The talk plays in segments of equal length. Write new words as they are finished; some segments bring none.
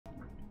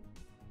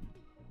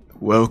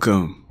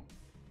Welcome,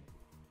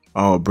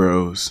 all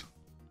bros,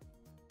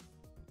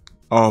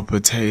 all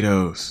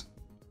potatoes.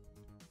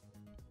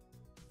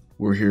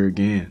 We're here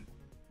again.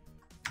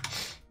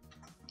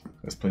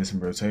 Let's play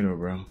some Brotato,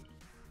 bro.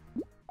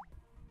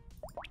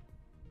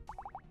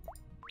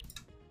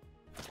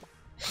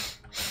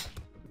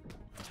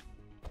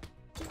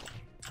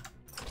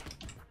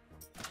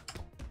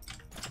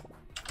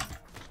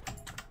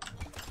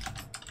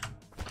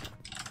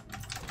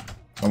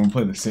 I'm gonna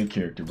play the sick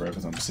character, bro,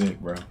 because I'm sick,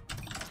 bro.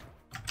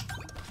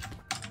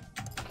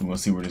 And we'll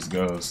see where this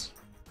goes.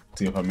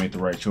 See if I made the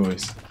right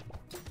choice.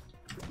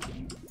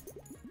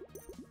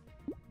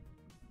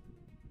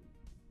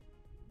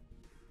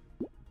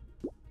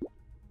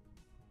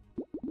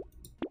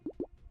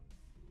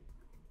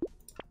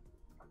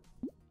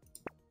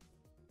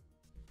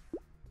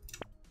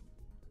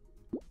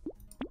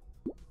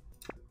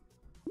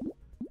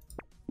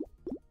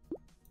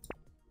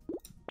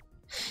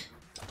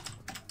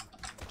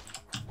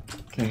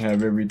 Can't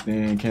have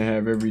everything, can't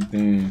have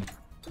everything.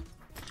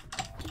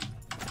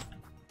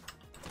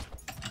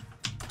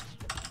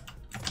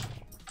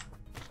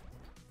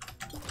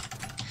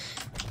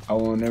 I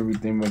want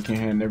everything, but can't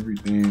have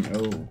everything.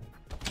 Oh.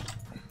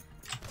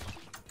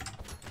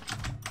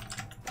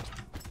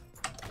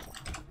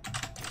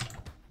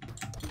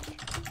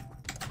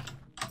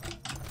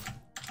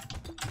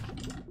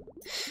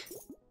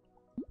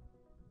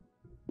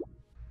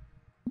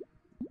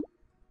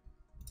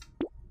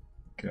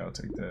 Okay, I'll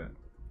take that.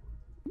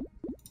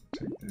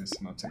 Take this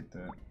and I'll take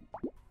that.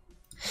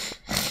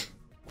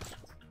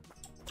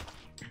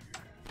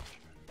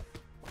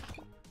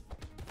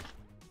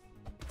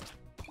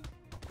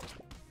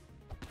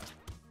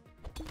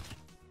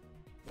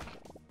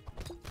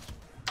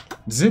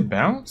 Does it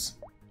bounce?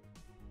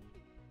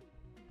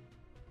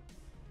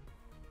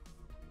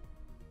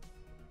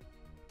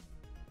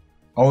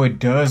 Oh, it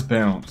does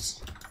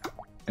bounce.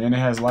 And it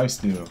has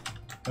lifesteal.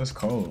 That's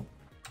cold.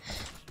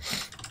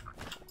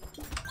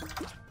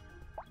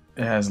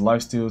 It has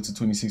lifesteal to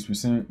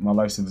 26%. My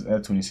lifesteal is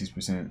at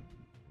 26%.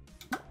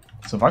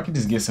 So if I could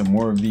just get some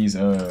more of these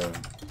what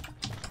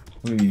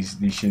are these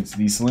shits?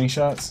 These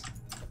slingshots,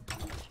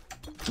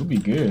 it would be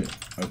good.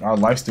 Like our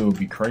lifesteal would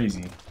be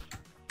crazy.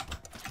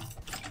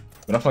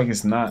 But I feel like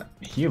it's not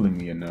healing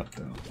me enough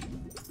though.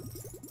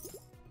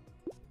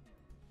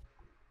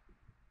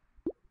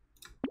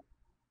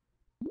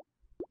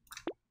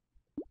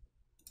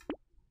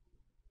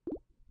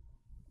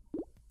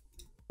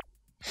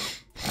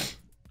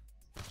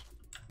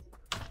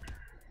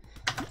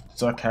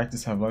 Does our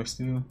cactus have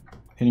lifesteal?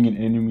 Hitting an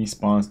enemy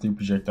spawns 3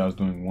 projectiles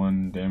doing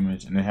 1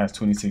 damage and it has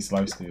 26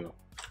 lifesteal.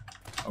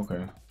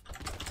 Okay.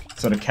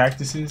 So the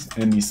cactuses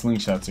and these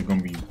slingshots are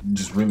gonna be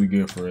just really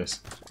good for us.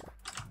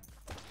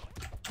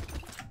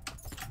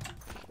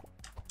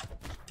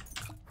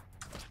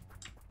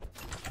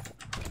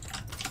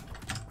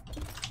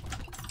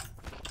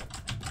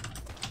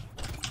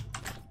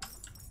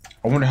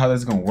 I wonder how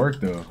that's gonna work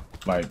though.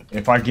 Like,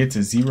 if I get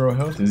to 0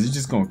 health, is it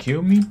just gonna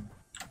kill me?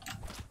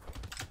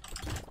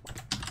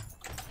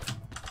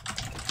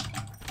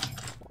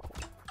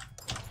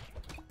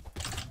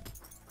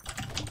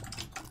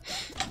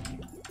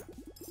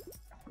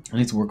 I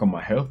need to work on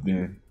my health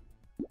then.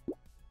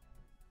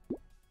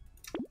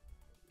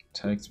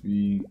 Attack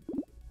speed.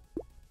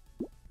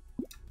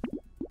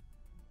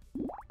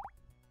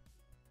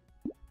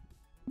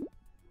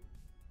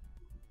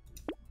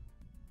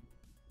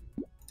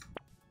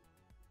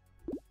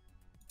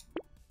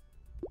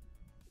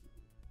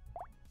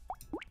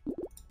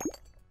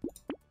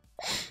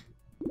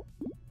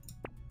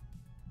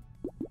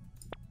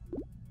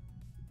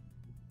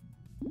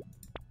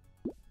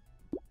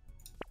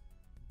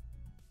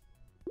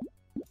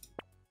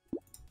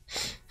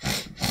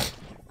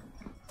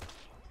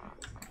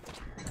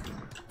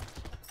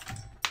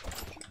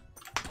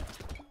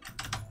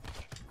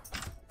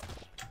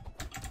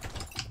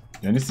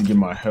 I need to get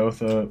my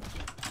health up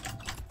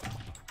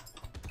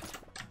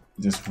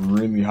just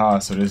really high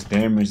so this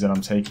damage that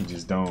I'm taking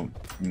just don't,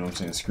 you know what I'm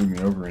saying, screw me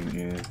over in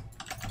the end.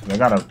 I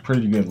got a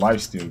pretty good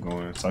lifesteal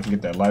going, so I can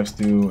get that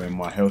lifesteal and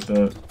my health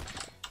up.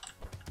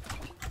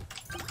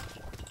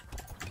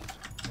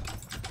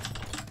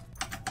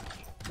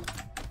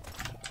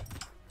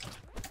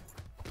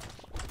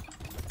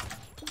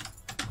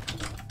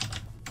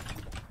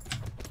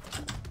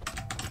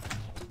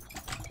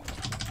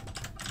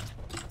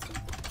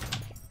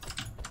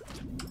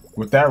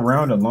 With that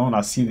round alone,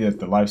 I see that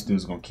the lifesteal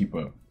is gonna keep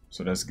up,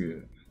 so that's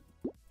good.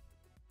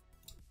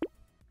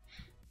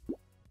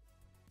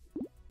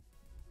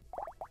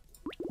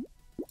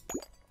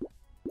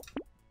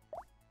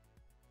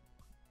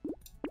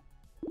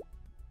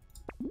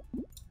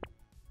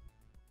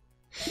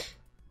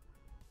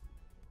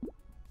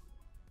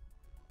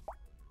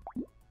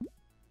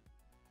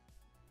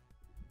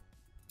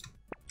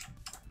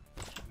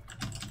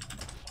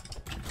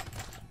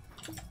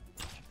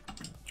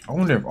 I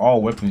wonder if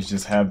all weapons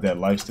just have that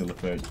lifesteal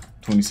effect,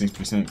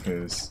 26%,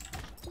 because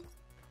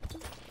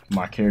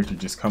my character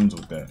just comes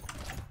with that.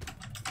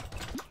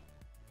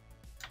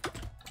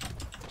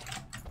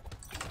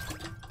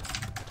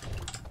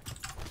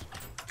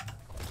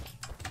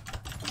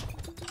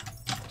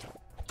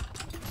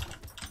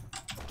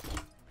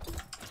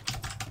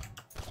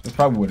 That's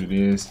probably what it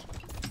is.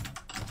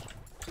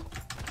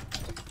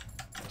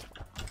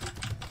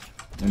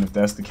 And if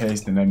that's the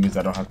case, then that means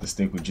I don't have to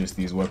stick with just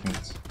these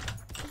weapons.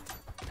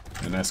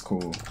 And that's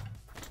cool.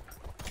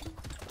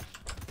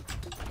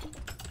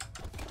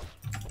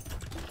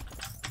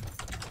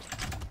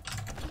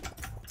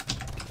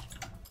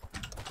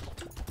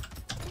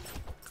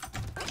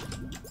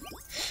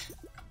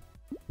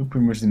 We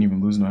pretty much didn't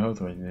even lose no health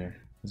right there.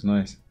 It's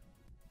nice.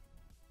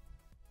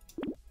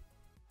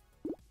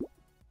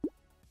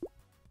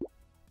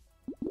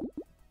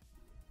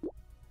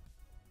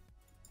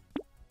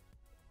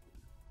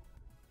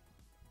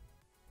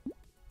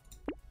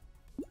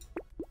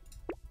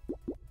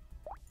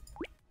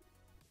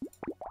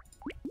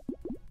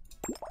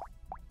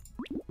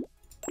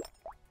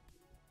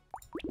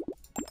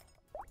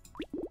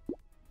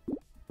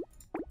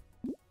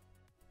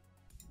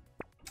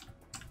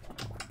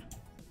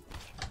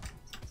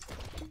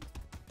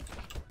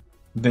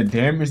 The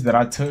damage that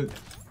I took,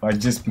 like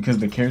just because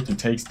the character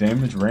takes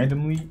damage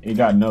randomly, it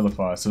got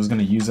nullified. So it's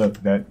gonna use up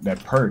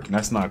that perk, and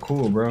that's not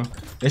cool, bro.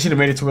 They should have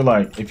made it to where,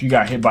 like, if you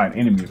got hit by an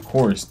enemy, of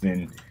course,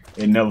 then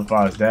it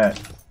nullifies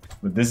that.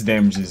 But this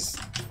damage is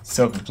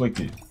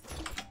self-inflicted.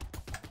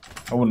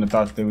 I wouldn't have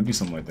thought that they would do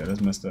something like that.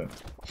 That's messed up.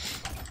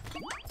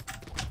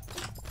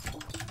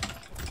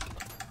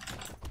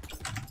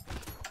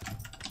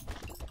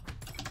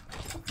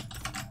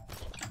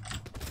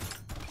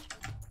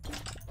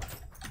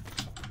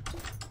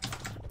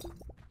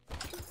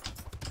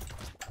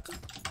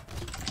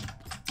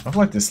 I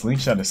feel like the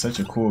slingshot is such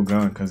a cool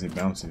gun because it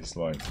bounces.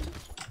 Like,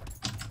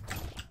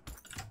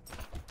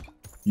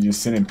 you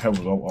just send in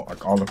pebbles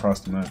all across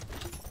the map.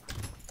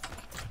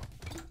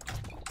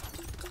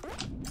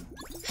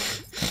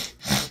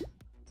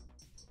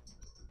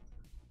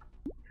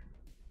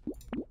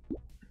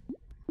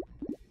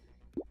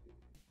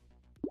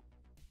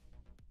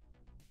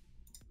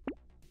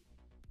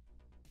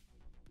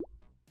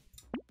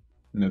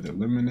 Another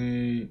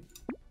lemonade.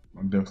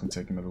 I'm definitely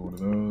taking another one of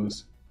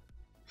those.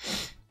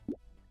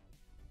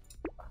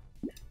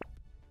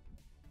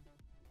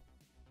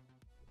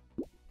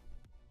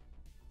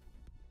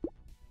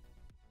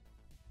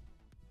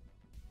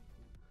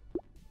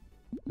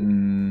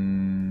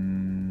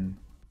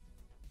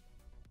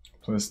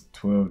 Plus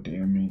 12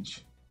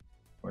 damage.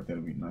 Like,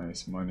 that'll be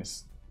nice.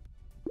 Minus.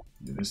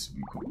 Yeah, this would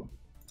be cool.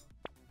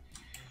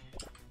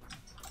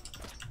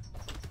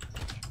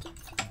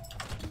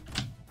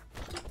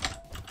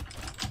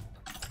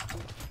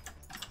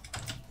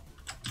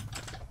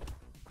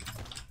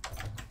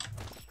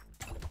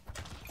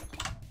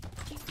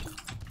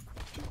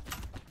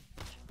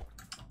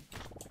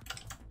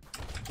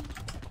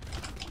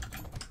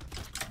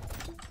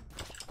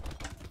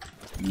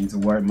 I need to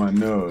wipe my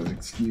nose,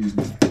 excuse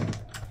me.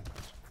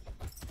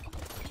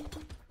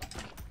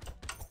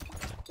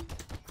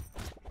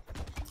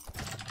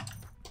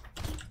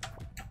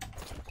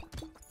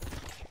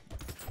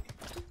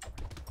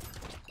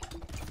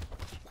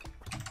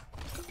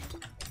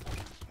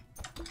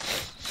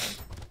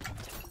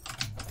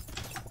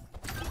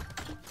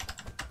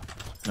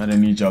 I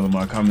didn't need y'all in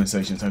my comment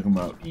section talking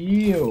about,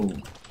 ew,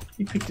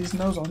 he picked his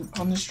nose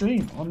on the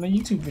stream, on the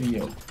YouTube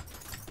video.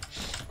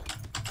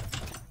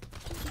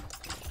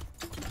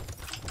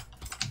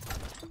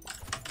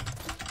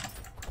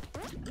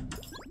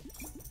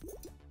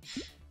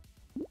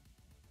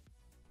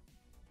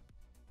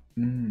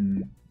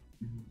 I'm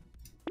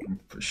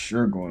for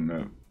sure going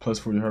up. Plus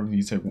 40 harvest,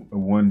 you take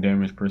 1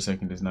 damage per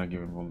second, does not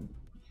give a moment.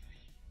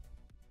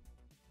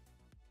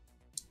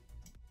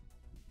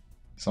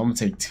 So I'm gonna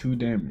take 2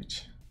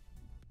 damage.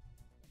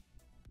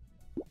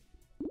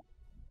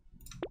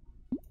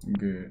 I'm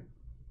good.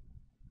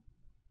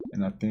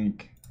 And I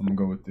think I'm gonna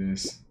go with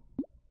this.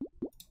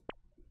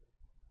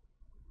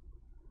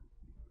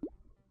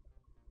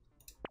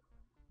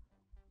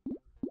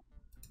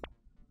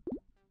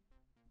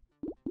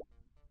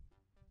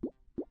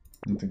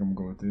 I think I'm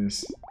gonna go with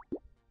this.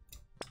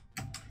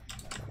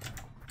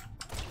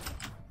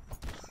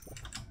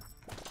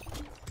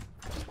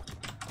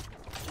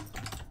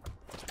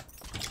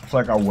 I feel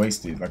like I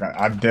wasted, like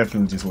I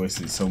definitely just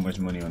wasted so much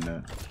money on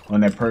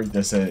that perk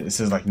that said, it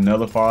says like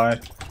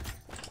nullified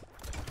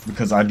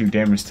because I do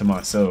damage to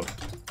myself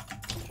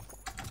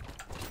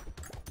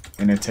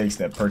and it takes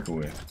that perk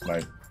away.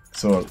 Like,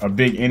 so a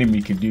big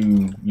enemy could do, you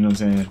know what I'm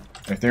saying,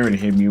 if they were to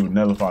hit me, it would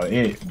nullify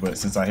it, but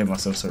since I hit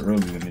myself so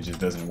early, then it just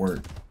doesn't work.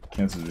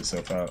 Cancels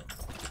itself out.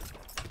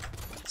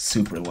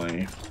 Super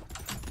lame.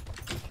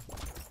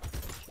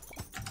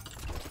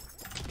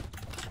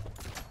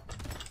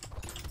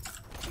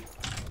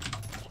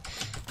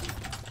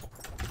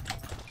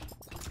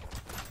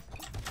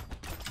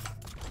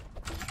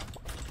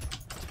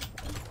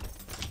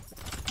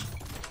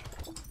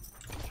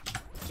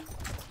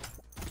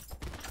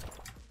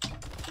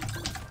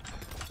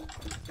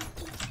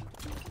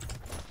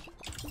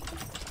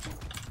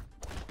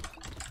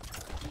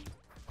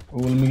 Oh,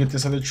 let me get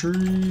this other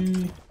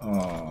tree.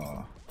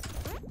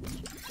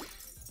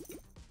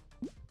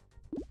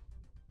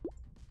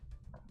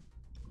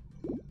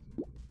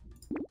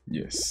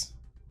 Yes.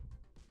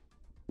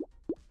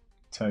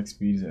 Attack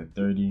speed is at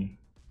 30.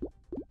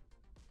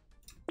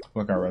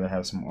 Look, I'd rather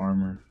have some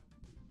armor.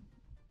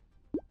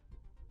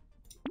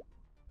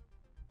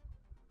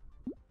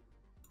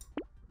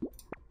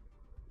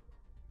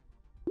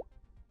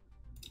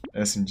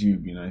 SMG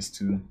would be nice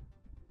too.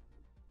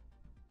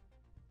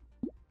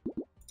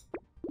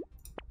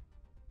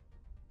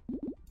 I'm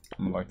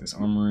gonna lock this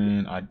armor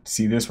in. I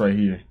see this right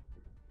here.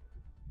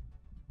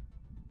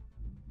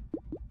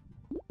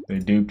 They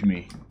duped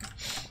me.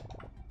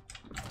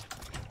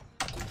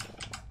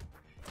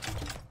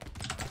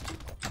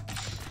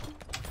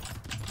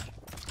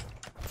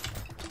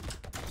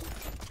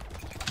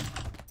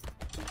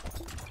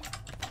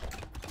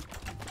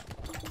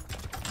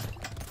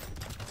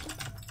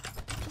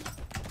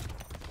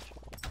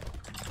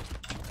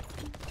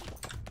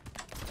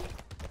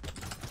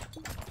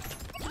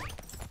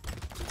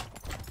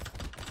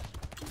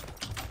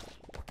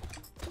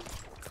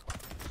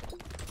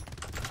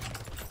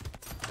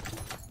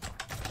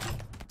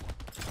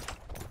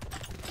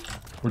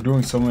 We're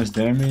doing so much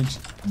damage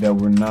that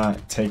we're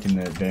not taking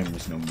that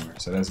damage no more.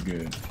 So that's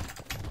good.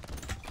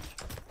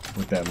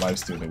 With that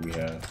lifesteal that we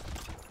have.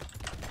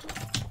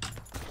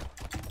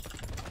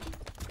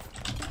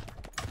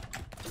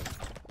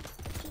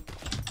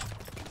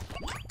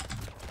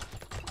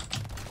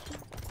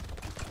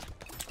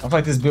 I feel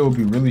like this build would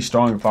be really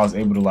strong if I was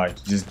able to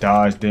like just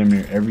dodge damn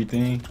near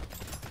everything.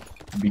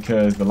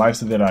 Because the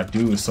lifesteal that I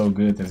do is so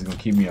good that it's gonna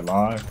keep me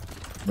alive.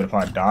 But if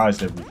I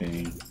dodged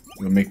everything,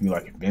 it'll make me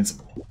like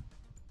invincible.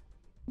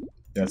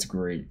 That's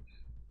great.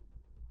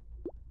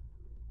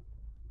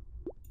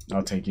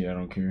 I'll take it. I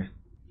don't care.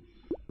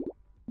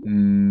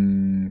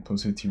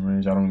 Plus 15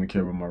 range. I don't really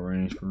care about my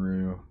range for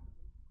real.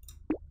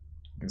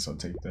 Guess I'll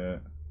take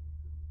that.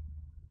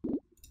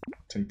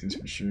 Take this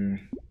for sure.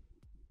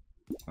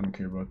 I don't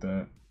care about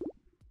that.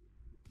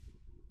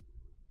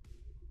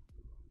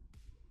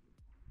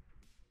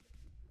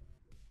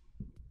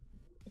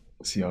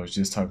 See, I was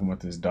just talking about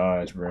this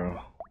dodge,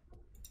 bro.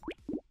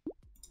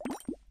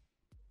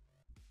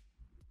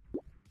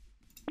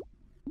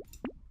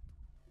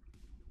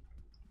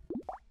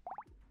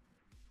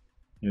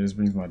 Yeah, this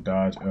brings my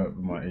dodge up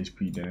and my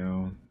HP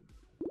down.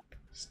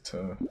 It's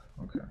tough.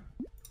 Okay.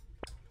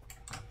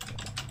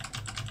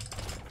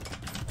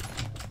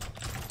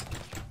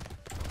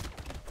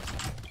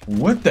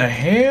 What the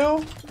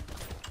hell?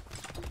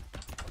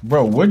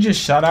 Bro, what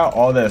just shot out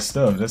all that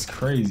stuff? That's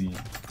crazy.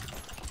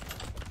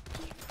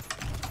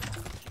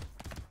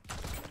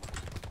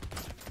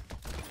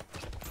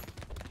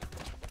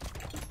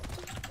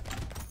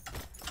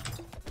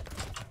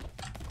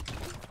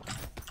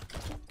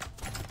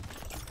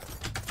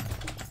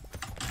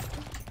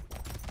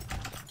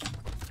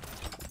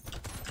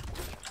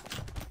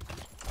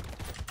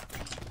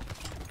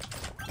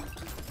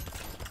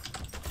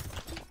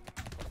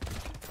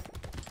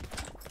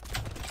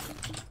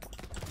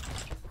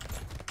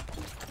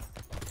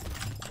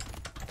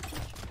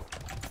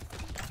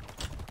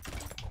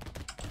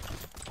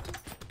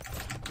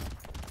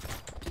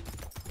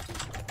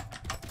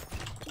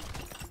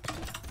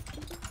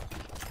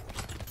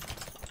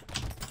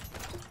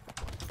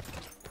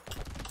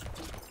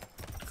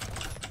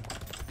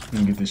 Let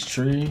me get this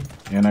tree,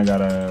 and I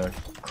got a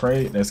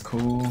crate. That's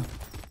cool.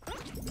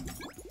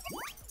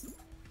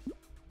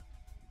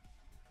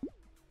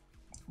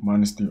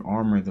 -3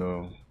 armor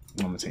though.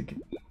 I'm gonna take it.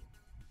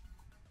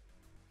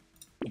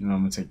 And I'm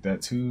gonna take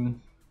that too.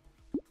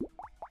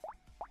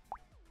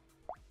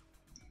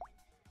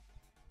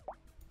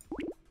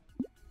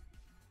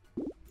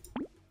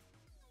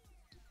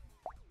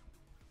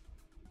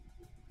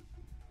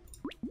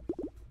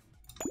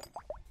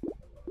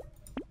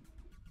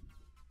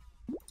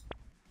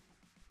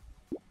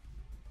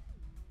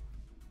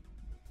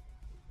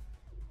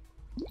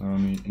 I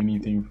don't need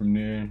anything from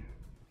there.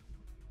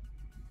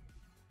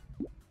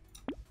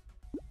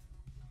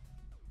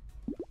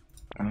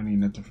 I don't need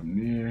nothing from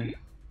there.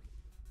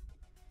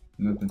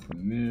 Nothing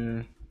from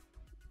there.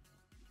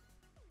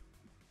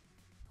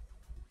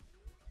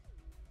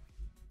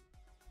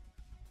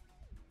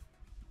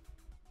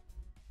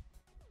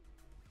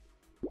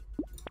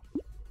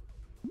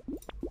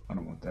 I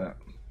don't want that.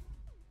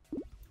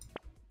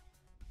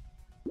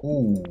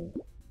 Ooh.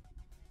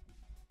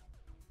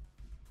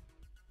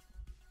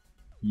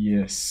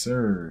 Yes,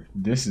 sir.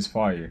 This is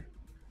fire.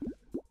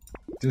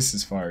 This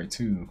is fire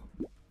too.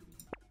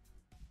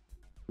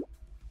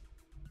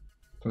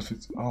 Plus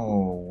it's,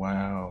 oh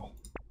wow.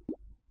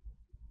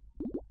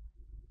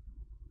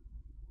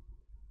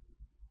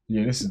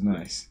 Yeah, this is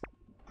nice.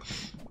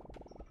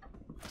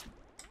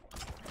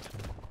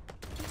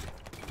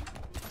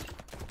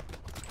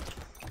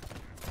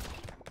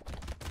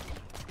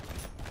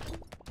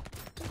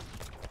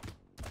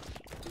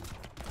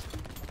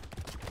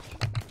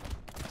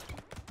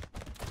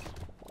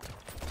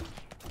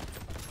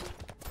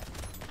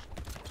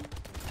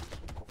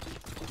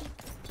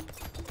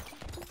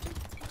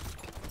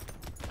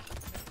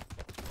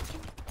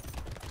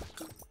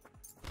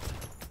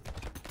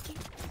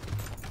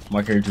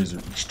 My characters are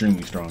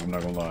extremely strong, I'm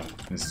not gonna lie.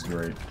 This is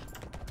great.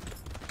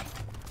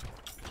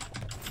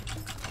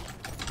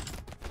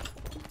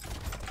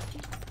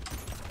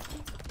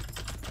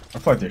 I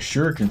feel like their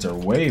shurikens are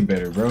way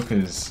better, bro,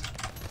 because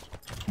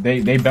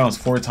they bounce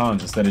 4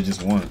 times instead of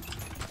just 1.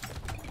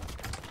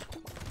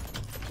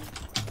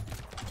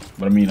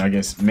 But I mean, I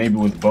guess maybe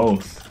with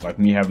both, like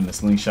me having the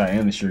slingshot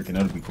and the shuriken,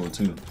 that'd be cool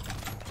too.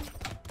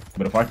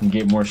 But if I can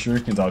get more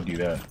shurikens, I'll do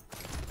that.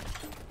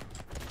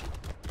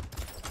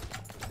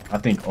 I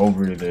think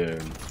over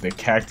the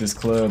cactus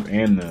club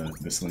and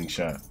the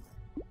slingshot.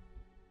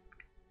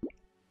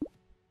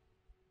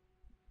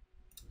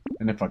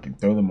 And if I can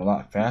throw them a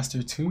lot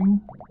faster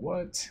too,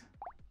 what?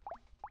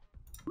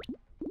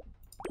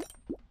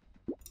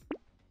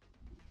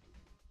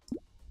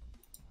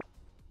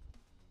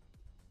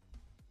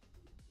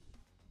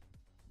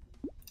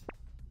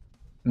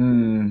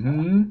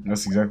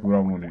 That's exactly what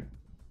I wanted.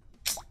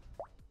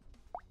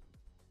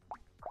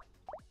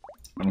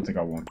 I don't think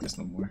I want this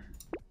no more.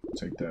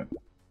 Take that.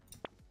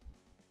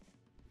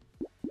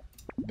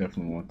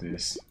 Definitely want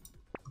this.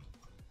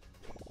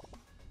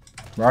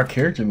 Bro, our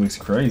character looks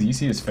crazy. You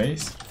see his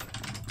face?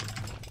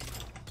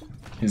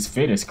 His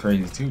fit is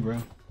crazy too, bro.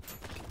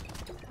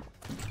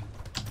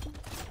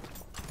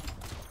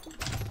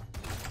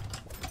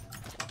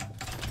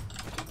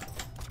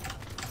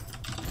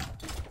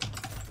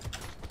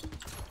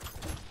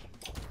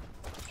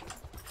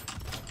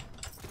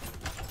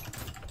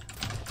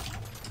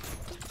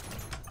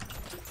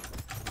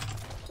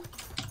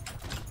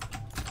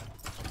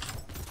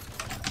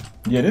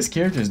 Yeah, this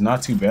character is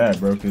not too bad,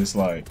 bro, because it's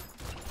like,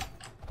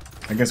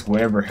 I guess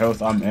whatever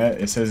health I'm at,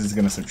 it says it's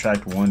going to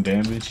subtract 1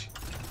 damage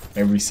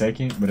every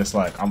second, but it's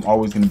like, I'm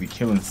always going to be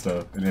killing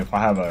stuff, and if I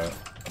have a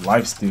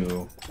life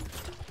steal,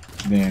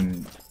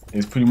 then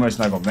it's pretty much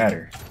not going to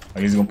matter.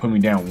 Like, it's going to put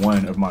me down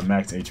 1 of my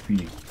max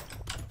HP.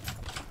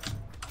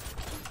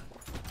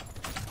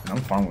 And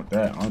I'm fine with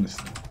that,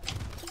 honestly.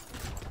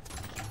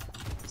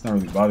 It's not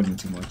really bothering me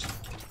too much.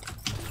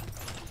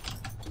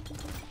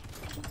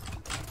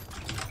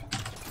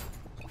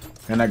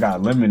 And I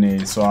got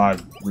lemonade, so I,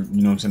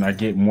 you know what I'm saying, I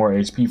get more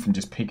HP from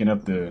just picking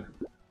up the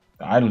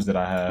items that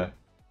I have,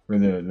 or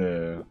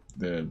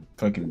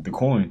the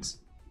coins.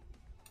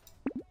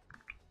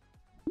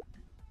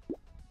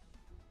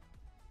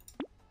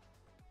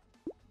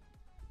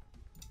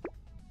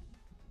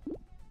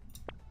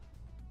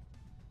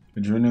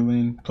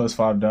 Adrenaline plus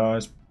 5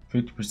 dodge,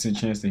 50%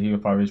 chance to heal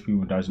 5 HP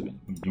when dodging.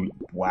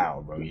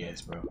 Wow, bro,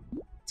 yes, bro,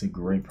 it's a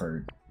great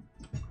perk.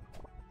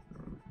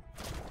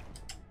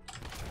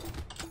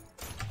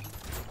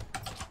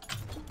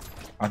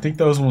 I think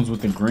those ones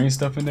with the green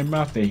stuff in their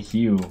mouth, they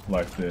heal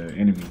like the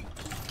enemy.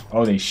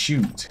 Oh, they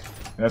shoot.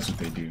 That's what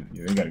they do.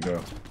 Yeah, they gotta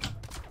go.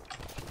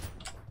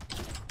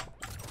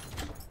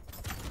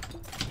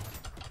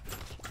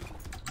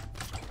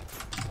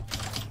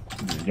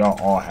 Yeah,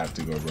 y'all all have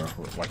to go, bro.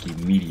 Like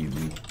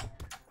immediately.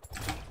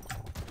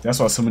 That's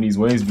why some of these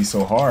waves be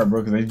so hard,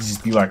 bro, because they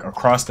just be like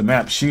across the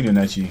map shooting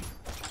at you.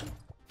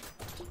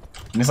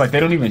 And it's like they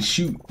don't even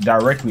shoot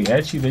directly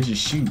at you, they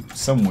just shoot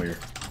somewhere.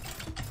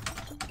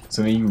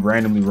 So then you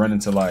randomly run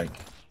into like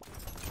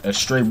a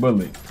stray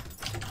bullet.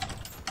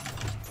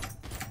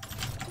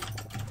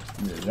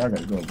 Yeah, y'all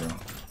gotta go, bro.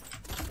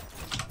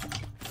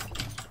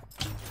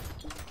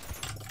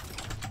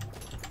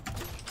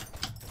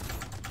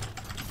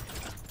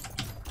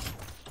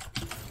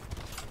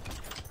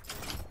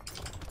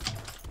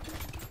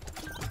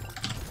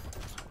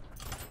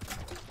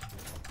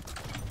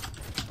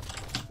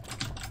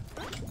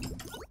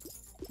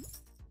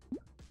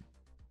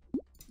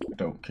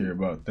 Don't care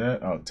about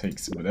that. I'll take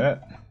some of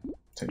that.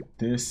 Take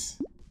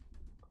this.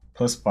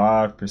 Plus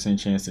 5%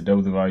 chance to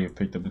double the value of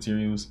picked up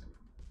materials.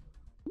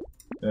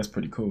 That's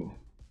pretty cool.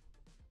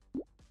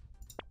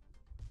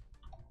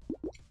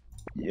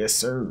 Yes,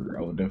 sir.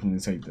 I will definitely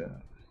take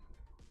that.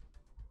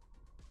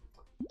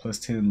 Plus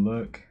 10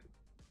 luck.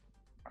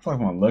 I feel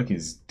like my luck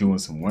is doing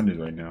some wonders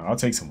right now. I'll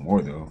take some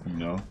more though, you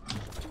know.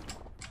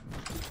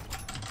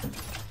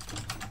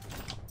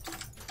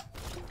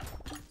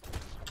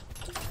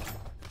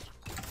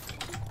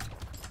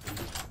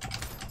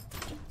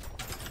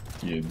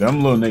 Yeah,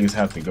 them little niggas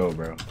have to go,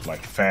 bro.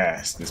 Like,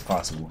 fast as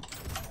possible.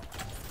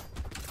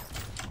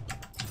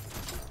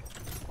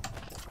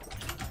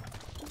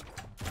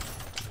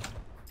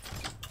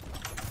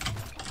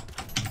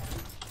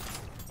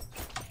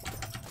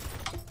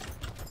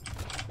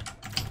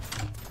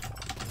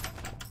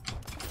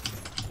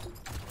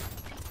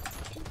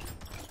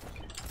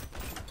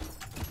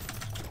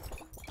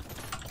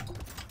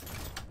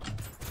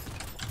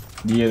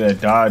 Yeah,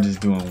 that dodge is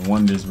doing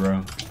wonders,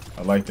 bro.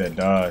 I like that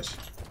dodge.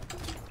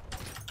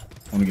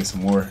 I want to get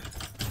some more.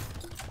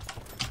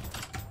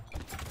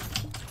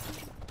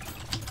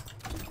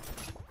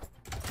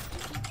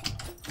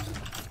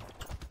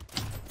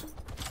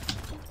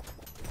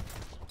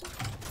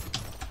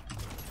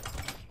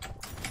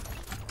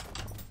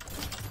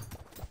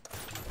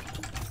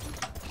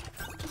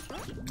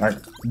 Like,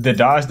 the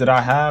dodge that I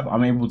have,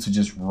 I'm able to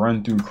just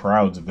run through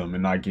crowds of them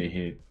and not get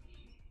hit.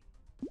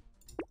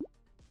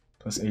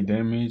 Plus 8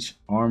 damage,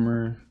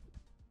 armor.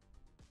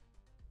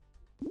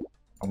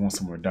 I want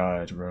some more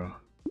dodge, bro.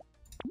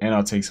 And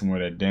I'll take some more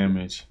of that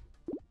damage.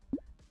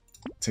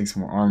 Take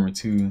some more armor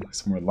too.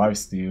 Some more life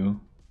steal.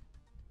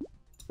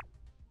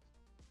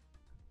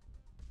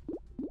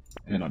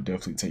 And I'll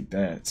definitely take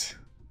that.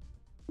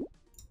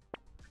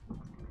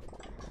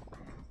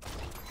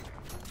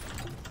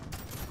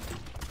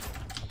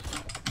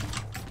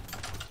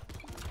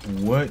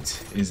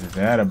 What is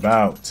that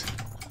about?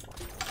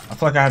 I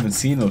feel like I haven't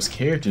seen those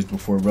characters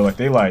before, bro.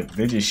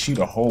 They just shoot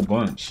a whole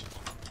bunch.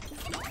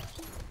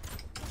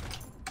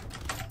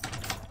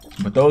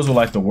 But those were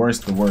like the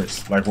worst,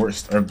 like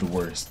worst of the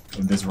worst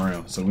of this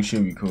round. So we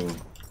should be cool.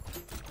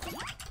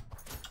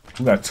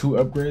 We got 2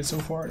 upgrades so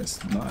far.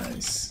 That's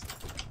nice.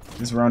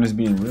 This round is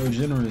being real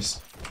generous.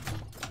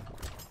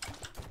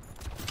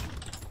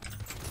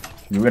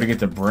 You gotta get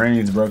the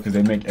brains, bro, because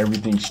they make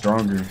everything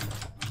stronger.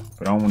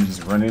 But I don't want to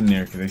just run in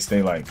there because they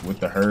stay like with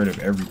the herd of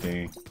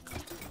everything.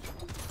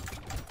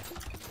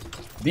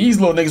 These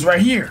little niggas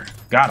right here.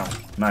 Got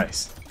them.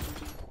 Nice.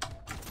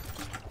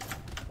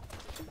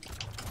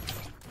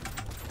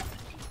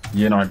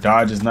 Yeah, and our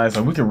dodge is nice.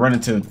 Like, we can run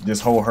into this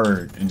whole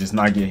herd and just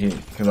not get hit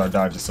because our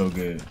dodge is so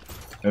good.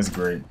 That's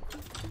great.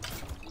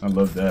 I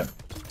love that.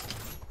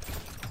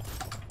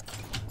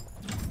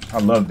 I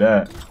love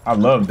that. I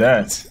love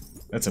that.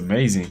 That's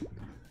amazing.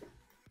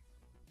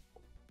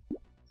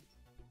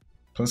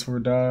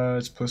 +4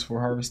 dodge, +4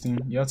 harvesting.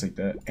 Yeah, I'll take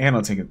that. And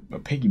I'll take a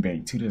piggy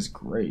bank too. That's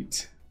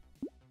great.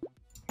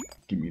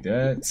 Give me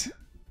that.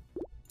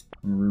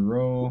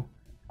 Reroll.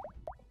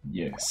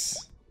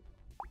 Yes.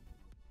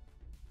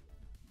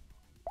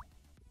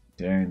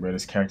 Dang, bro,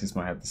 this cactus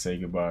might have to say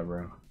goodbye,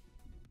 bro.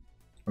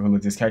 Okay,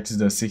 look, this cactus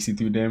does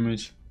 63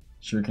 damage.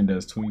 Shuriken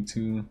does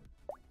 22.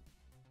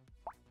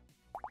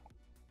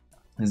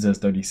 This does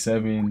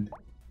 37.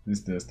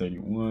 This does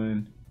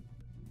 31.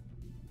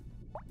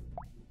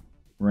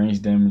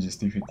 Range damage is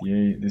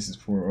 358. This is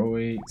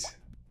 408.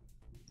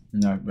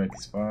 Knockback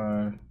is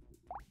 5.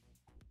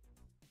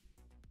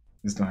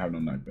 This don't have no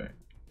knockback.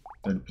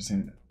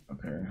 30%.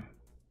 Okay.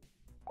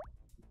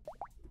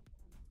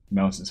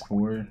 Bounce is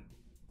 4.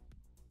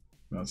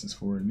 Bounce is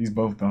 4. These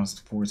both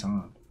bounced 4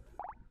 times.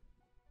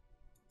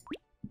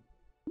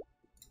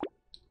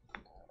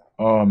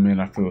 Oh man,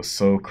 I feel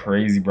so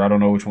crazy, bro. I don't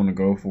know which one to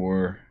go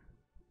for.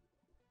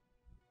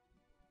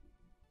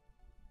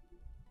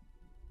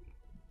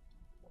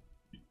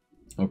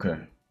 Okay.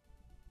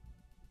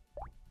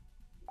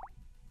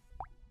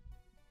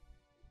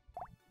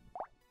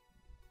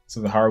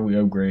 So the higher we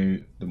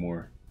upgrade, the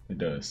more it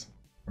does,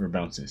 or it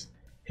bounces.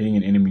 Hitting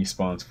an enemy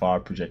spawns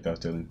 5 projectiles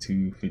dealing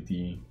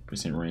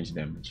 250% range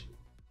damage.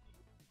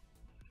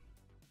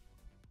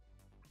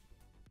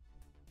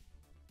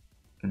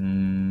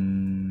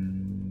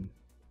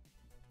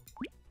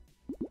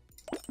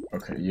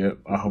 Okay, yep.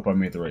 I hope I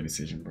made the right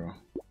decision, bro.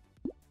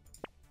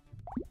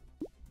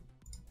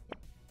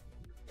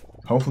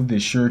 Hopefully the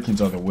shurikens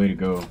are the way to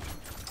go.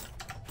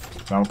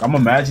 I'm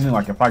imagining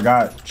like if I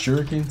got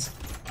shurikens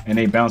and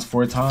they bounce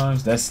 4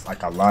 times, that's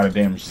like a lot of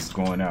damage just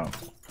going out.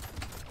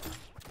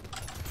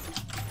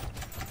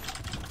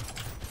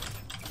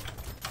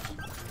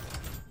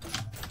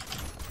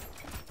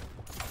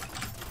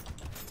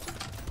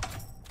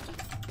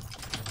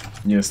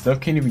 Yeah, stuff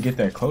can't even get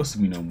that close to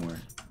me no more.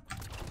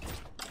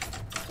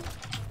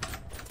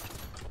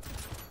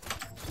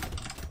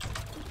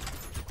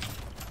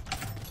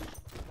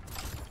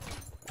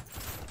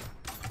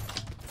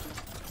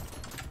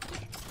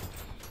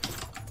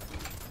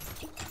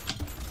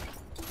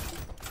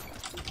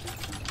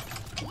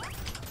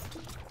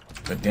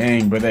 But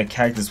dang, bro, that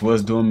cactus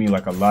was doing me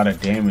like a lot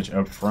of damage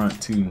up front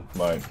too.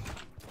 Like,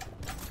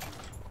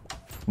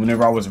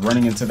 whenever I was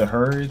running into the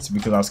herds,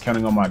 because I was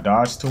counting on my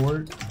dodge to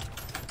work,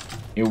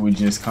 it would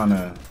just kind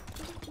of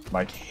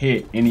like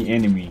hit any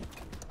enemy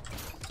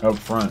up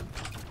front.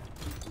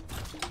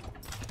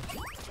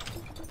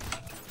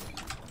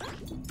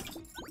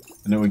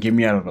 And it would get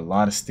me out of a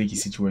lot of sticky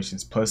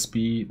situations. Plus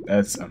speed,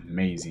 that's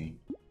amazing.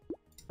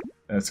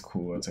 That's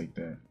cool, I'll take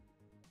that.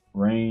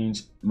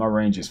 Range, my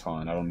range is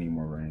fine. I don't need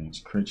more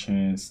range. Crit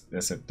chance,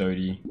 that's at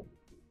 30.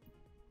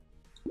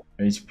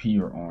 HP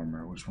or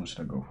armor, which one should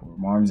I go for?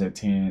 My armor's at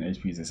 10,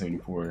 HP is at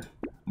 74.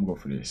 I'm gonna go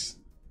for this.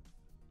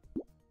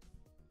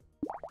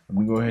 Let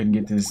me go ahead and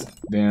get this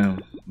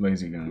damn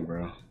laser gun,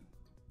 bro.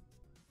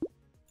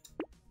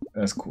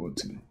 That's cool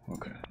too.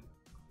 Okay.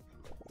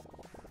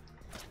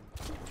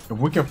 If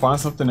we can find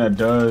something that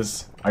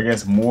does, I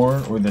guess,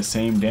 more or the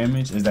same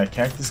damage as that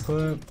Cactus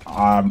Club,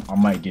 I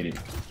might get it.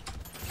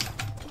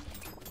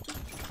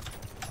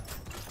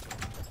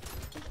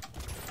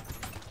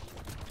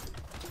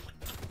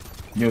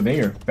 Yo,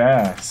 they are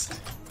fast.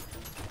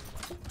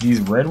 These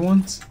red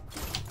ones?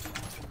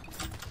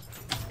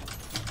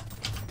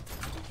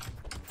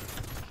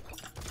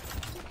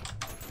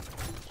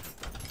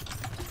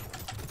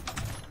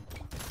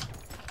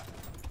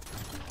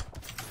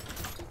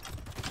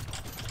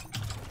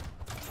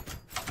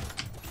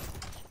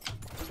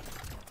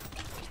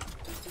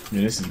 Yeah,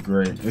 this is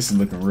great. This is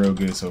looking real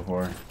good so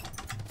far.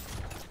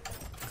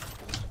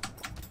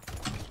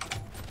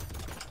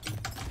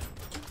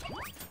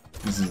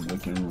 This is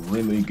looking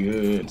really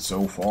good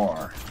so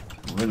far.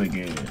 Really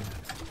good.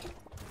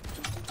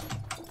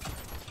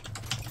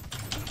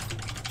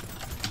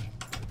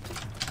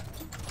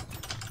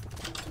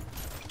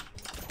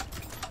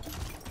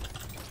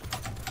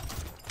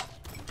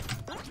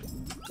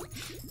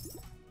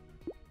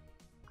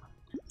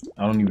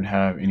 I don't even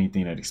have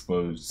anything that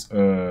explodes.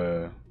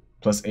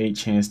 Plus 8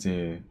 chance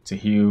to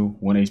heal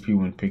 1 HP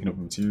when picking up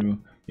material.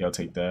 Yeah, I'll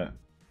take that.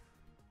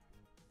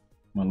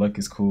 My luck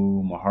is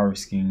cool. My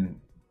harvesting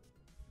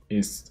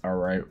is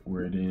alright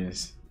where it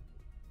is.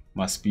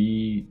 My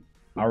speed,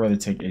 I'd rather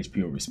take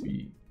HP over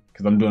speed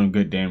because I'm doing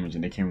good damage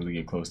and they can't really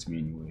get close to me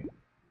anyway.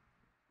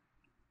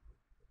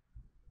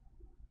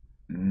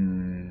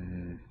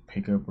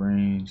 Pickup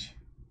range.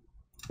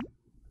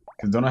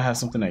 Because don't I have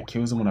something that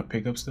kills them when I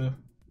pick up stuff?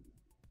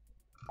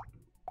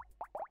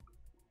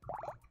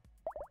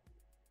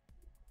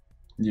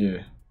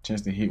 Yeah,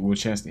 chance to hit. Well,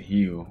 chance to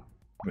heal,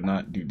 but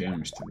not do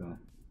damage to them.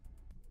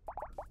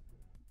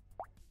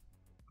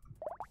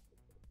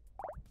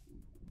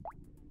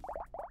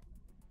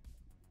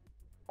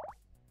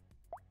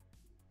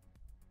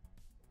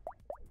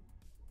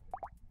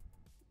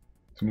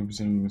 Twenty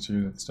percent of the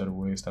material at the start of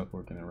wave stop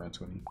working at around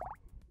 20.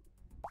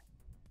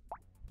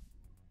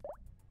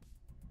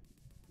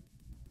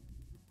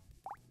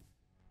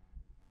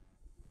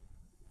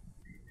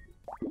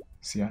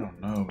 See, I don't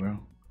know, bro.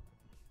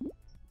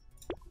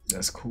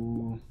 That's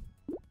cool.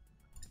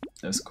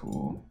 That's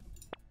cool.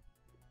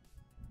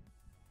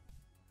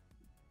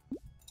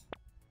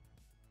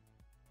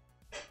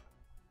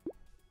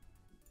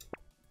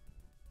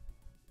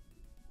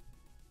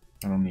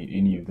 I don't need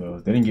any of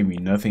those. They didn't give me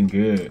nothing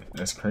good.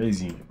 That's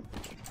crazy.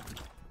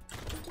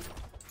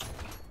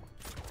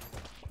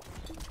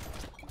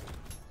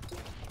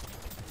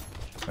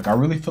 Like, I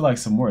really feel like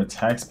some more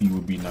attack speed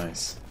would be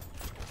nice.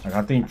 Like,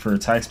 I think for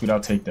attack speed, I'll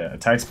take that.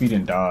 Attack speed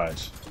and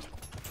dodge.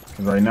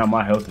 Because right now,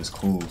 my health is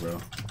cool, bro.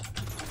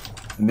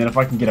 And then if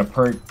I can get a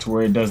perk to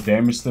where it does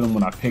damage to them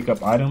when I pick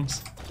up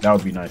items, that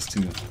would be nice,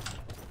 too.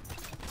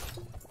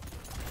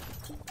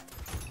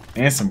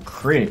 And some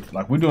crit.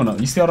 Like, we're doing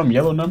you see all them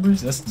yellow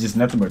numbers? That's just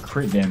nothing but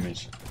crit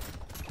damage.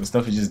 The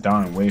stuff is just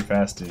dying way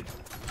faster.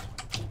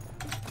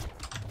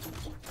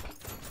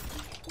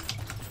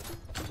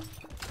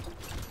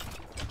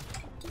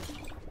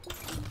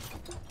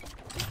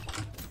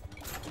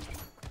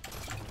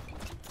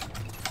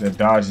 That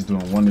dodge is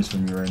doing wonders for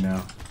me right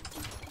now.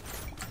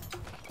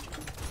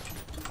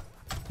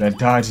 That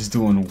dodge is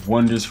doing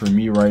wonders for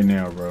me right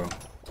now, bro.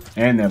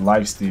 And that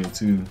lifesteal,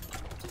 too.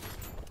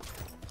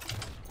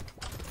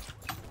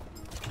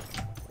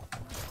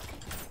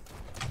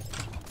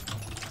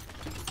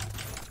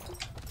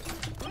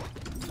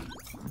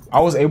 I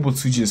was able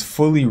to just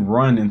fully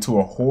run into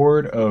a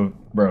horde of,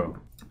 bro.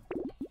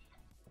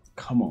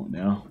 Come on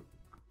now.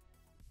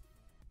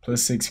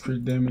 Plus 6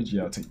 crit damage.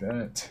 Yeah, I'll take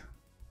that.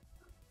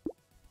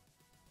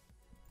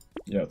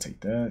 Yeah, I'll take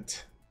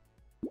that.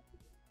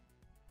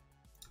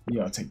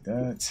 Yeah, I'll take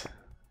that.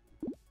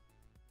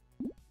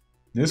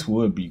 This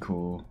would be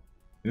cool.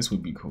 This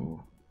would be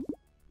cool.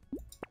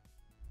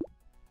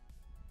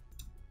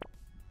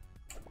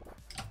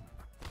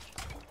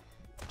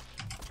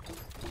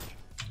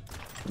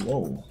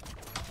 Whoa.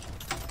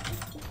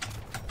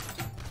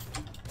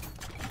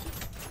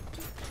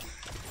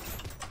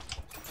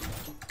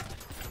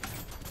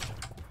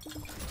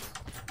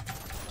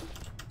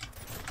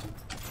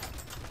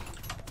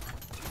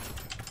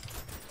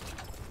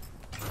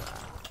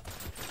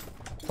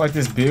 Like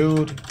this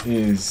build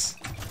is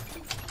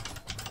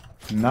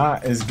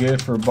not as good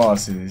for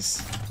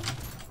bosses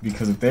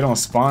because if they don't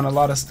spawn a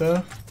lot of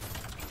stuff,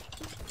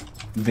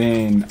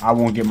 then I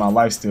won't get my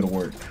lifesteal to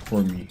work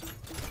for me.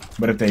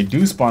 But if they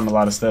do spawn a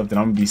lot of stuff, then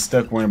I'm gonna be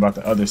stuck worrying about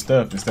the other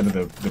stuff instead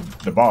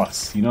of the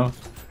boss, you know?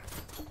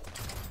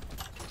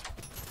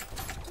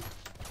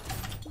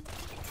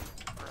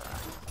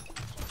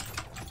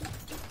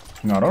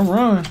 No, don't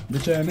run,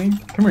 bitch ass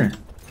nigga. Come here.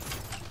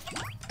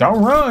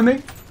 Don't run,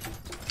 nigga.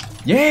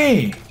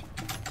 Yay!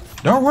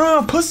 Don't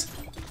run, puss.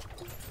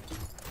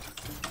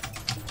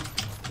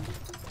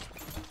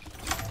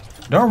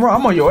 Don't run.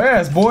 I'm on your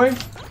ass, boy.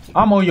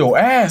 I'm on your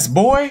ass,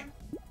 boy.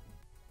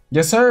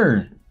 Yes,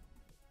 sir.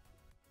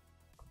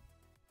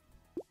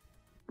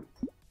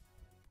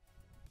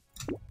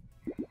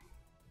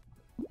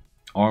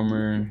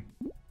 Armor.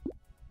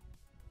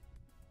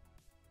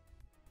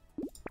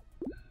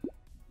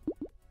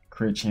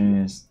 Crit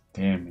chance,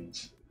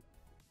 damage.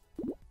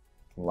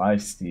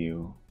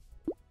 Lifesteal.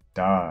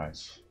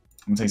 Dodge.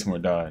 I'm gonna take some more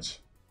dodge.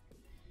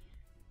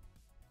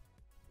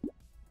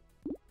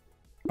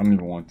 I don't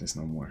even want this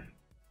no more.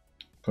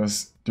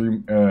 Plus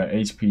 3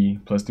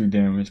 HP, plus 3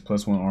 damage,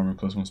 plus 1 armor,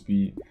 plus 1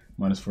 speed,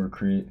 minus 4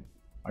 crit.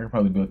 I could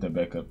probably build that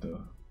back up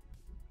though.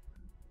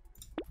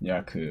 Yeah,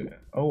 I could.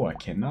 Oh, I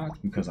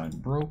cannot because I'm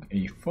broke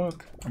a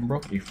fuck. I'm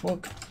broke a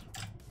fuck.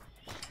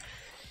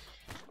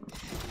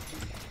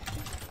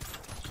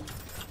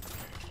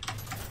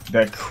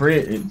 That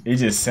crit, it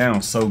just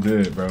sounds so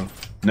good, bro.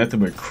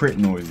 Nothing but crit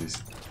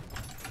noises.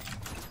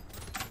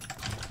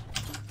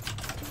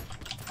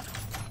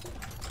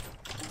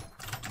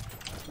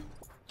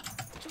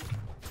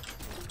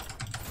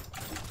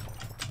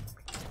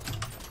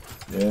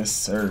 Yes,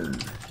 sir.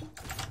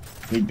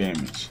 Big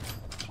damage.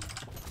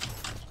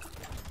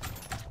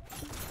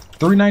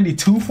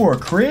 392 for a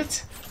crit?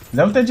 Is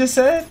that what they just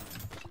said?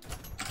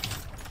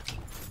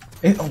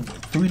 Oh,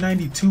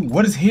 392.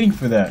 What is hitting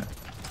for that?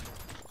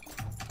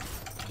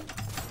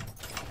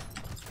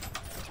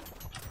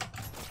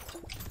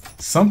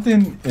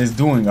 Something is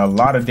doing a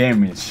lot of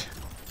damage.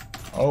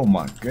 Oh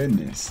my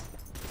goodness.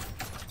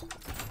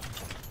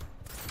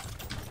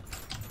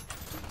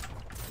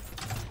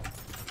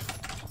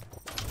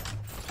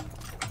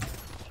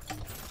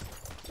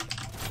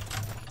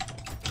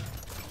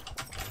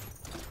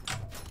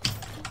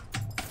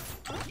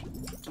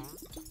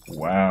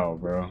 Wow,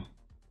 bro.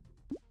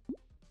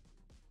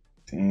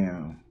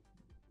 Damn.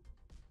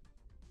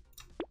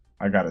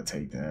 I gotta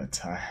take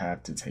that. I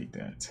have to take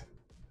that.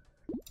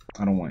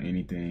 I don't want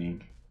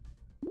anything.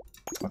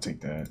 I'll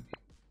take that.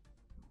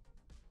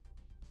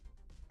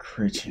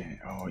 Crit chance.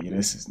 Oh yeah,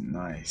 this is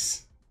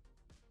nice.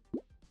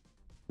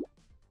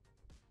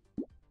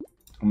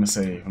 I'm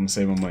gonna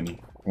save my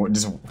money.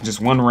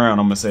 Just one round,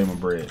 I'm gonna save my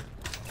bread.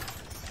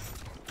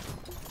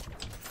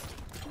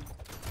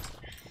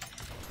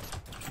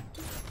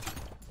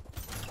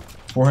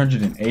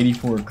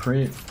 $484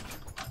 crit.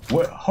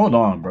 What? Hold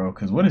on, bro.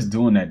 Cause what is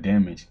doing that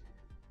damage?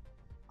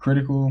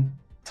 Critical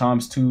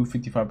times 2,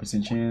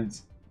 55%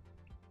 chance.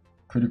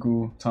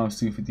 Critical times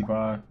 2,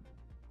 55.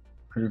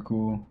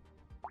 Critical.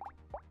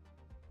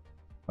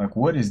 Like,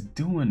 what is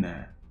doing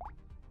that?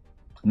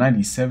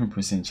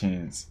 97%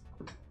 chance.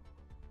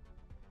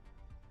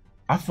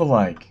 I feel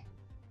like,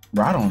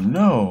 bro, I don't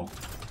know.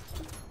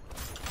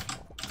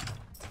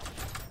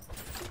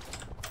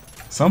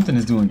 Something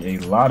is doing a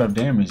lot of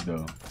damage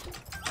though.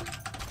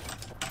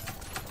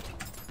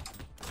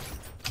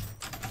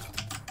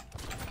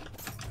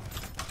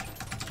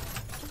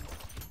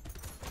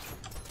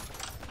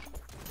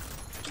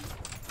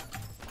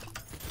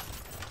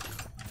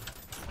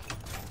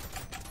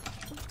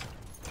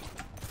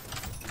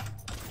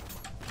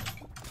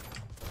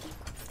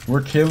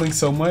 We're killing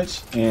so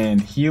much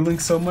and healing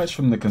so much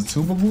from the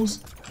consumables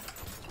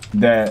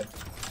that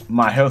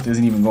my health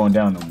isn't even going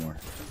down no more.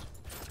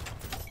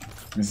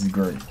 This is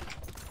great.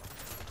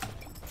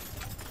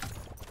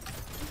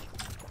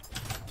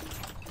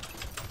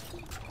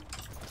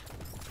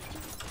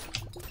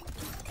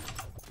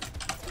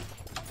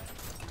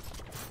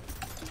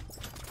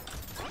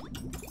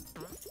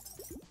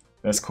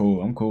 That's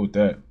cool. I'm cool with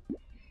that.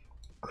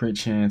 Crit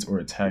chance or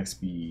attack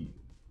speed.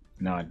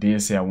 Now, I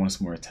did say I want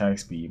some more attack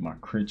speed. My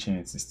crit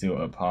chance is still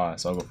up high,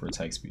 so I'll go for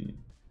attack speed.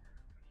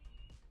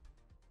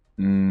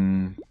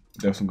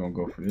 Definitely gonna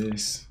go for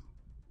this.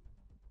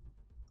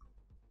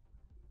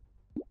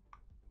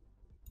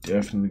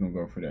 Definitely gonna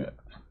go for that.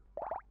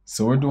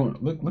 So we're doing,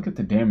 look at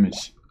the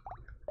damage.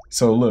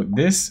 So look,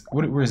 this,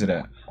 where is it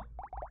at?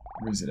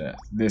 Where is it at?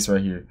 This right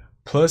here.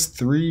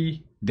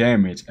 +3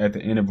 damage at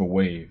the end of a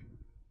wave.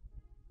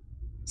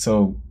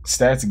 So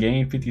stats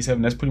gain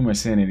 57. That's pretty much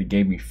saying that it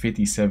gave me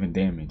 57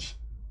 damage.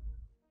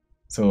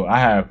 So I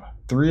have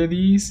 3 of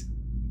these.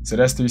 So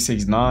that's 3,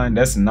 6, 9.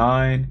 That's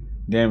 9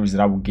 damage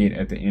that I will get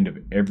at the end of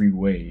every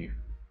wave.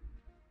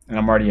 And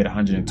I'm already at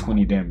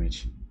 120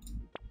 damage.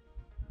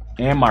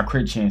 And my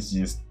crit chance is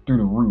just through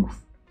the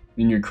roof.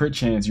 In your crit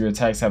chance, your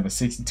attacks have a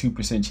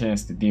 62%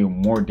 chance to deal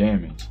more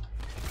damage.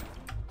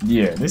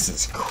 Yeah, this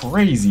is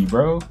crazy,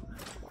 bro.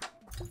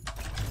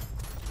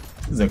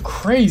 This is a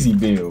crazy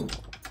build.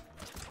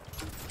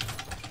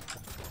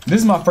 This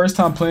is my first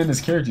time playing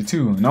this character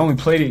too, and I only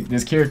played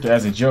this character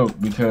as a joke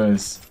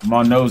because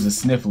my nose is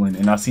sniffling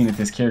and I've seen that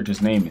this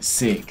character's name is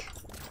Sick.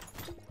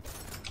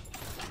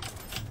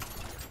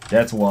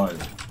 That's why.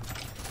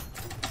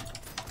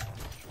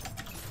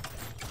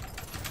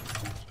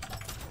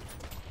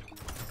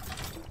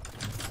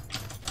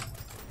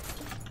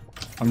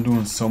 I'm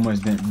doing so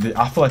much damage.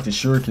 I feel like the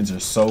shurikens are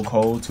so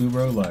cold too,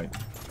 bro. Like,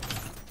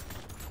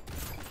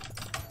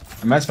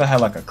 imagine if I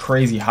had like a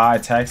crazy high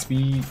attack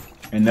speed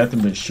and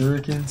nothing but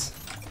shurikens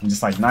and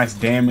just like nice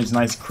damage,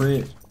 nice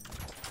crit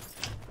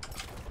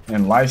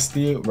and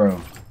lifesteal,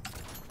 bro.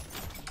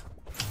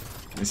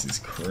 This is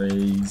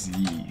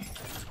crazy.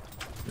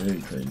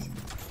 Very crazy.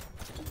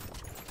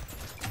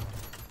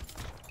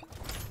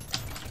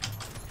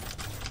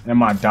 And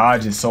my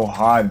dodge is so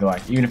high that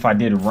like even if I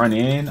did run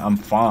in, I'm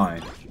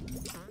fine.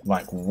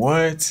 Like,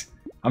 what?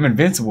 I'm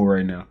invincible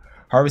right now.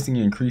 Harvesting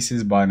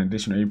increases by an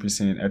additional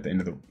 8% at the end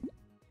of the...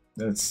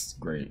 That's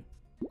great.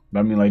 But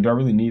I mean, like, do I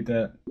really need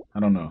that? I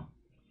don't know.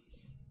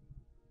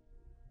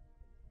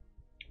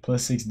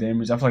 +6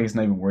 damage. I feel like it's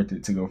not even worth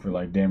it to go for,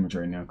 like, damage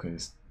right now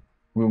because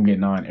we're going to get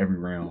 9 every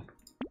round.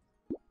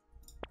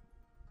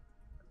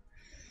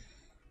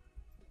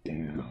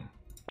 Damn.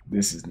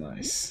 This is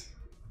nice.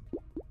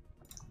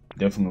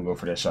 Definitely going to go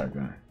for that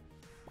shotgun.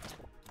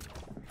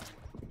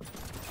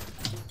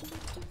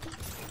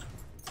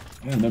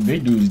 Man, that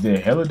big dude's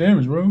dead. Hella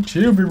damage, bro.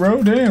 Chill, big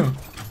bro. Damn.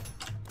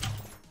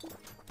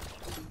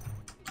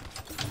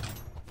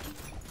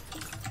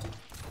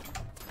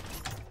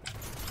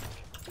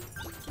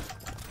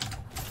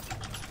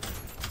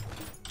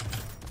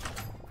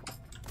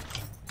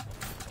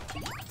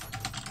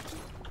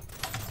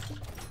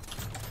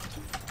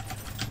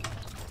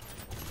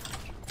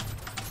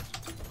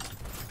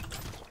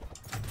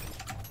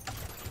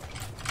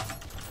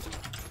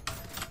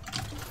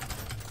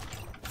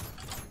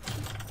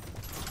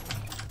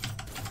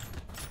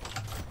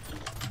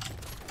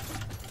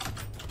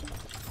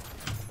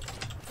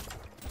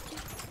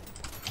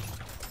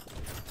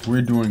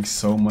 We're doing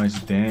so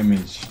much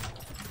damage.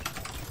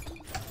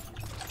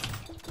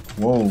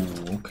 Whoa,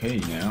 okay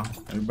now.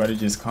 Everybody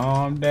just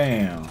calm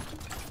down.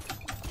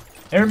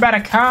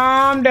 Everybody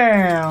calm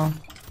down.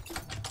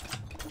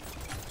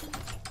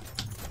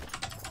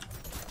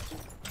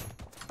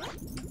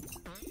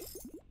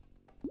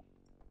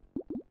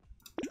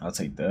 I'll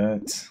take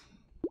that.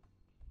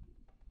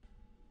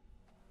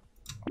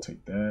 I'll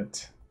take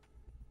that.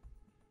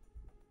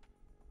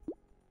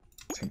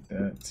 Take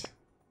that.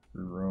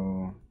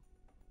 Reroll.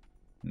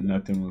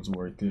 Nothing was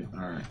worth it.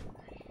 Alright.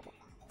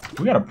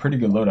 We got a pretty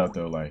good loadout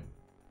though, like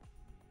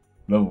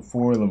level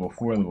 4, level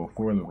 4, level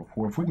 4, level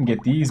 4. If we can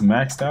get these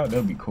maxed out,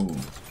 that'll be cool.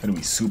 That'll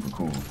be super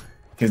cool.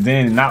 Because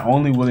then not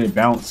only will it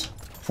bounce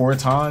 4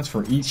 times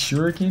for each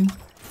shuriken.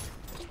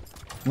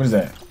 What is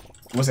that?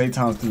 What's 8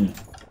 times 3?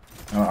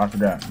 Oh, I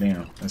forgot.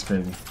 Damn, that's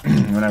crazy.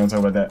 We're not gonna talk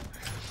about that.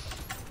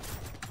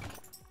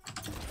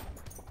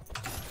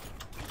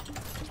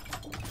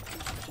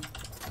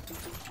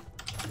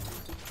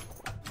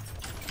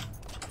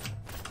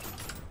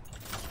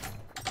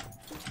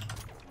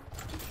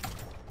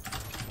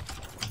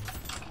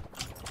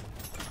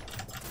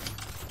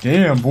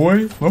 Damn,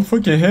 boy. My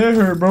fucking head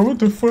hurt, bro. What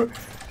the fuck?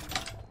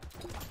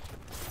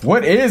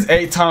 What is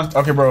 8 times?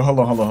 Okay, bro. Hold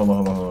on.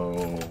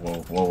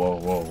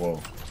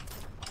 Whoa.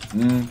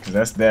 Because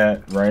that's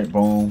that, right?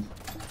 Boom.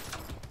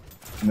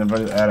 And then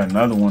if I add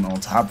another one on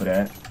top of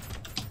that.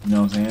 You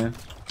know what I'm saying?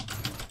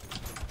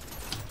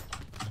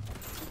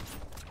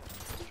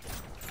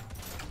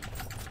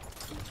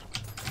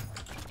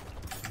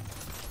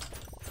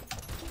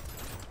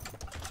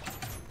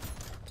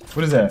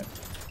 What is that?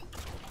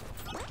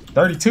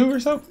 32 or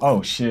something?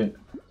 Oh shit.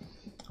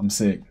 I'm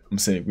sick.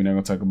 We're not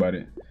gonna talk about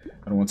it.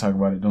 I don't want to talk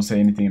about it. Don't say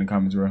anything in the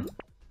comments, bro.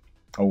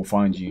 I will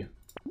find you.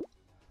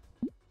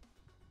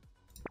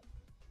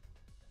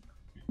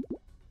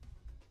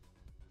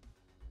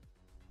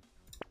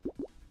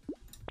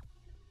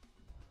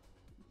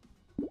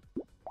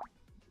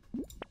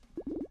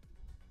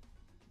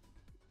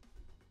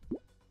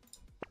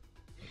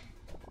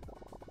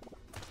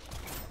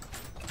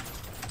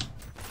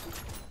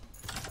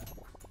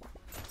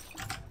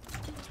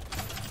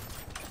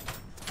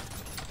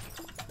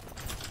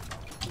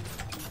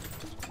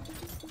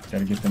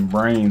 Gotta get them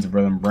brains,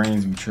 bro. Them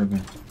brains be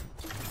tripping.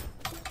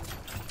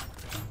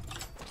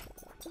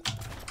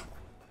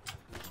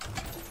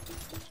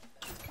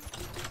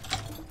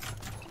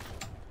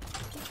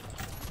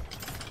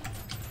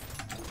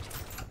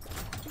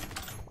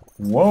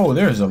 Whoa,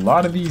 there's a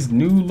lot of these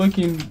new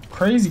looking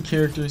crazy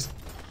characters.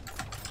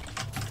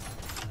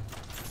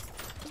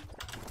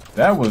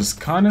 That was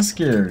kind of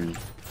scary.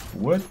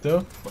 What the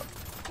fuck?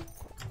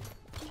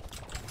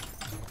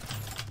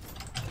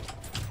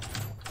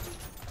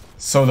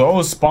 So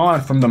those spawn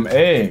from them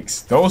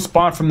eggs.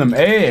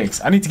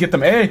 I need to get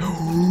them eggs.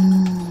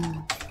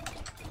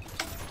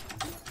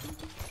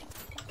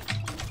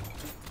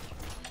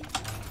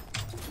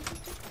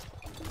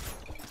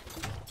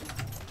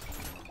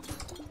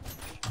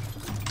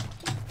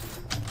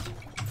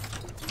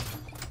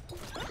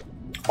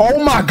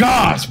 Oh my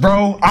gosh,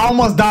 bro. I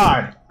almost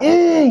died.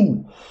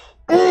 Ooh.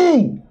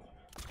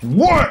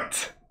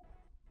 What?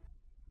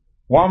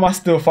 Why am I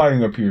still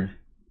fighting up here?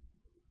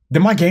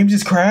 Did my game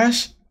just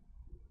crash?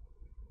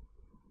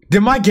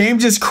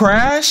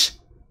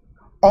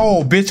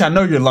 Oh, bitch, I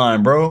know you're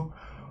lying, bro.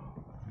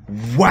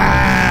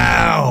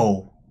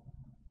 Wow.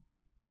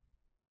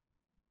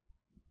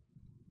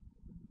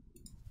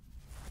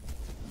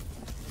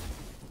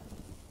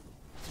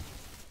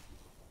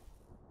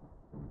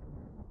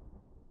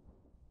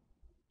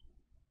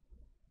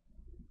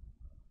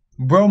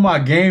 Bro, my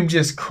game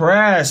just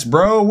crashed,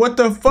 bro. What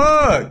the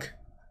fuck?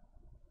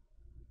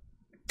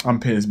 I'm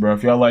pissed, bro.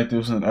 If y'all like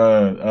this one,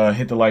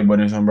 hit the like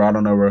button or something, bro. I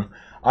don't know, bro.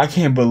 I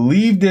can't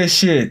believe this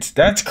shit.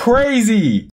 That's crazy.